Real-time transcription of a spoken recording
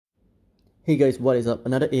Hey guys, what is up?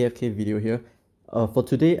 Another AFK video here. For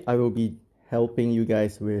today, I will be helping you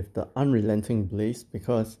guys with the Unrelenting Blaze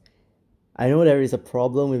because I know there is a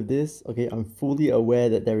problem with this. Okay, I'm fully aware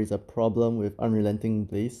that there is a problem with Unrelenting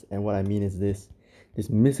Blaze, and what I mean is this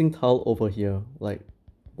missing tile over here. Like,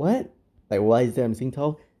 what? Like, why is there a missing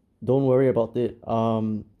tile? Don't worry about it.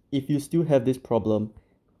 If you still have this problem,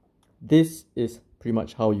 this is pretty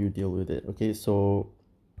much how you deal with it. Okay, so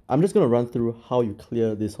I'm just going to run through how you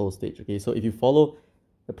clear this whole stage. Okay, so if you follow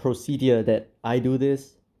the procedure that I do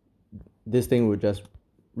this thing will just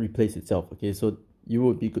replace itself. Okay, so you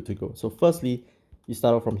would be good to go. So firstly, you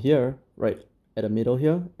start off from here, right at the middle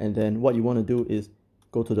here, and then what you want to do is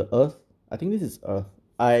go to the earth. I think this is earth.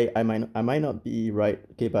 I might not be right,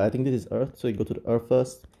 okay, but I think this is earth. So you go to the earth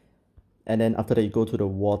first, and then after that you go to the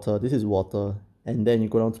water. This is water, and then you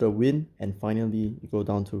go down to the wind, and finally you go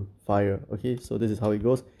down to fire. Okay, so this is how it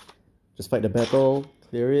goes. Just fight the battle,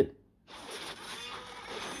 clear it.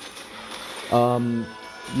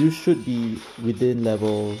 You should be within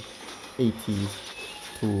level 80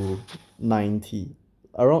 to 90.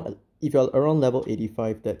 Around, if you're around level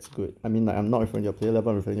 85, that's good. I mean, like, I'm not referring to your player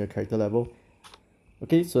level, I'm referring to your character level.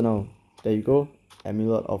 Okay, so now there you go.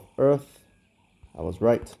 Amulet of Earth. I was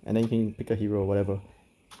right. And then you can pick a hero or whatever.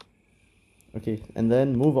 Okay, and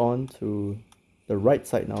then move on to the right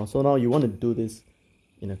side now. So now you want to do this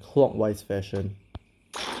in a clockwise fashion.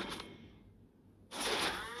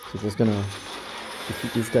 So just gonna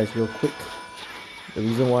defeat these guys real quick. The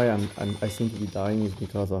reason why I seem to be dying is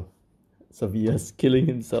because of Sevilla's killing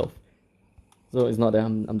himself. So it's not that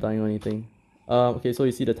I'm dying or anything. Okay, so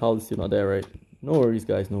you see the tile is still not there, right? No worries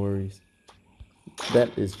guys, no worries.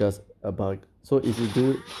 That is just a bug. So if you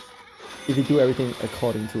do everything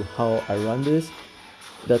according to how I run this,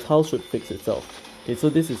 the tile should fix itself. Okay, so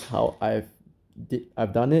this is how I've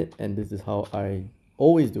done it, and this is how I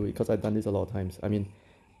always do it because I've done this a lot of times. I mean,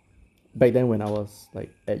 back then when I was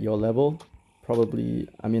like at your level, probably,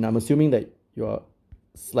 I mean, I'm assuming that you are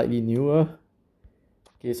slightly newer.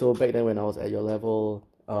 Okay, so back then when I was at your level,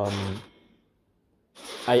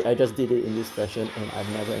 I just did it in this fashion and I've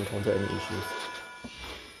never encountered any issues.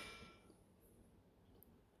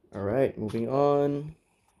 Alright, moving on.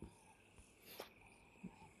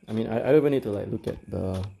 I mean, I don't even need to like look at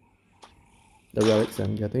the relics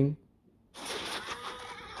I'm getting.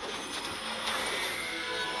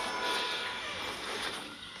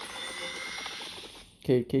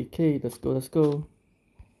 Okay, let's go.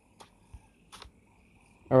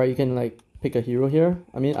 Alright, you can like pick a hero here.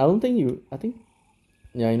 I mean, I think,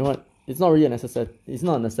 yeah, you know what? It's not really a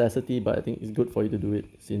necessity, but I think it's good for you to do it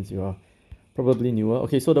since you are probably newer.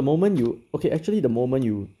 Okay, so the moment you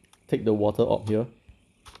take the water up here.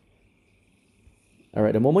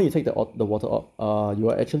 Alright, the moment you take the water up, you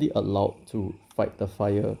are actually allowed to fight the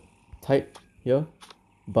fire type here.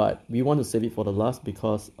 But we want to save it for the last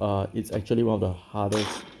because it's actually one of the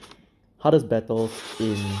hardest battles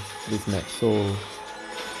in this map. So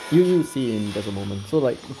you see in just a moment. So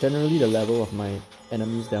like generally the level of my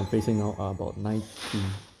enemies that I'm facing now are about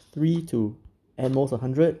 93 to at most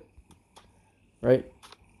 100, right?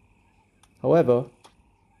 However,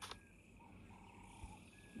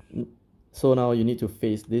 so now you need to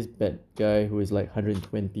face this bad guy who is like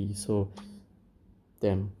 120. So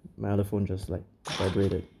damn, my other phone just like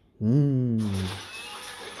vibrated.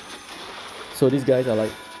 So these guys are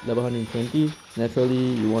like level 120.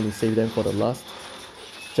 Naturally, you want to save them for the last,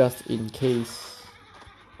 just in case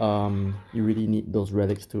you really need those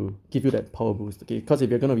relics to give you that power boost. Okay, because if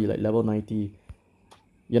you're gonna be like level 90,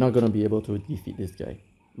 you're not gonna be able to defeat this guy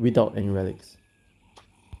without any relics.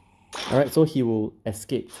 Alright, so he will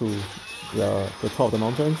escape to the top of the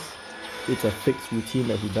mountains. It's a fixed routine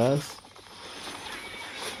that he does.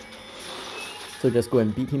 So just go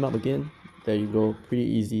and beat him up again. There you go, pretty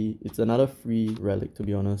easy. It's another free relic, to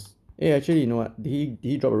be honest. Hey, actually, you know what? Did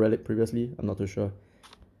he drop a relic previously? I'm not too sure.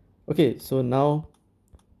 Okay, so now,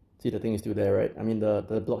 see, the thing is still there, right? I mean,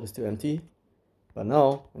 the block is still empty. But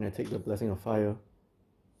now, when I take the Blessing of Fire,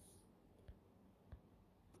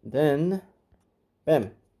 then, bam,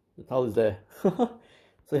 the tile is there. So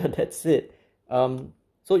yeah, that's it. So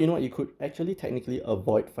you know what? You could actually technically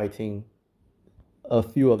avoid fighting a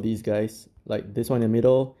few of these guys, like this one in the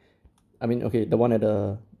middle. I mean, okay, the one at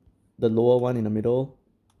the lower one in the middle,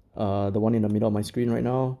 the one in the middle of my screen right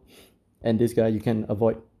now, and this guy. You can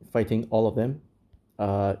avoid fighting all of them.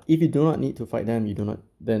 If you do not need to fight them, you do not.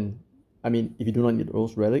 Then, I mean, if you do not need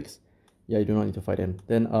those relics, yeah, you do not need to fight them.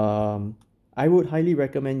 Then, I would highly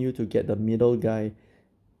recommend you to get the middle guy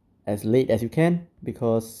as late as you can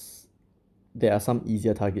because there are some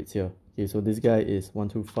easier targets here. Okay, so this guy is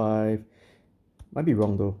 125. Might be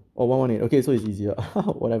wrong though. Or 118. Okay, so it's easier.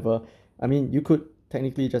 Whatever. I mean, you could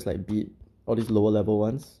technically just like beat all these lower level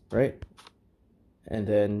ones, right? And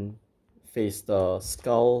then face the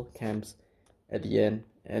skull camps at the end.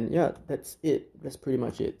 And yeah, that's it. That's pretty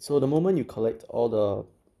much it. So the moment you collect all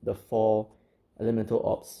the 4 elemental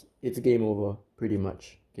orbs, it's game over pretty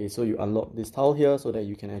much. Okay, so you unlock this tile here so that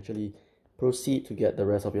you can actually proceed to get the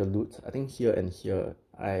rest of your loot. I think here and here.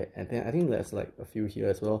 I think there's like a few here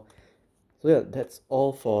as well. So yeah, that's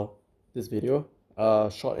all for this video.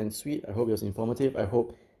 Short and sweet. I hope it was informative. I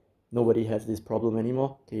hope nobody has this problem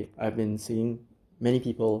anymore. Okay, I've been seeing many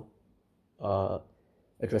people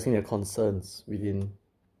addressing their concerns within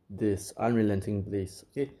this Unrelenting Blaze.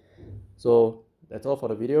 Okay, so that's all for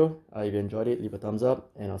the video. If you enjoyed it, leave a thumbs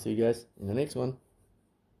up, and I'll see you guys in the next one.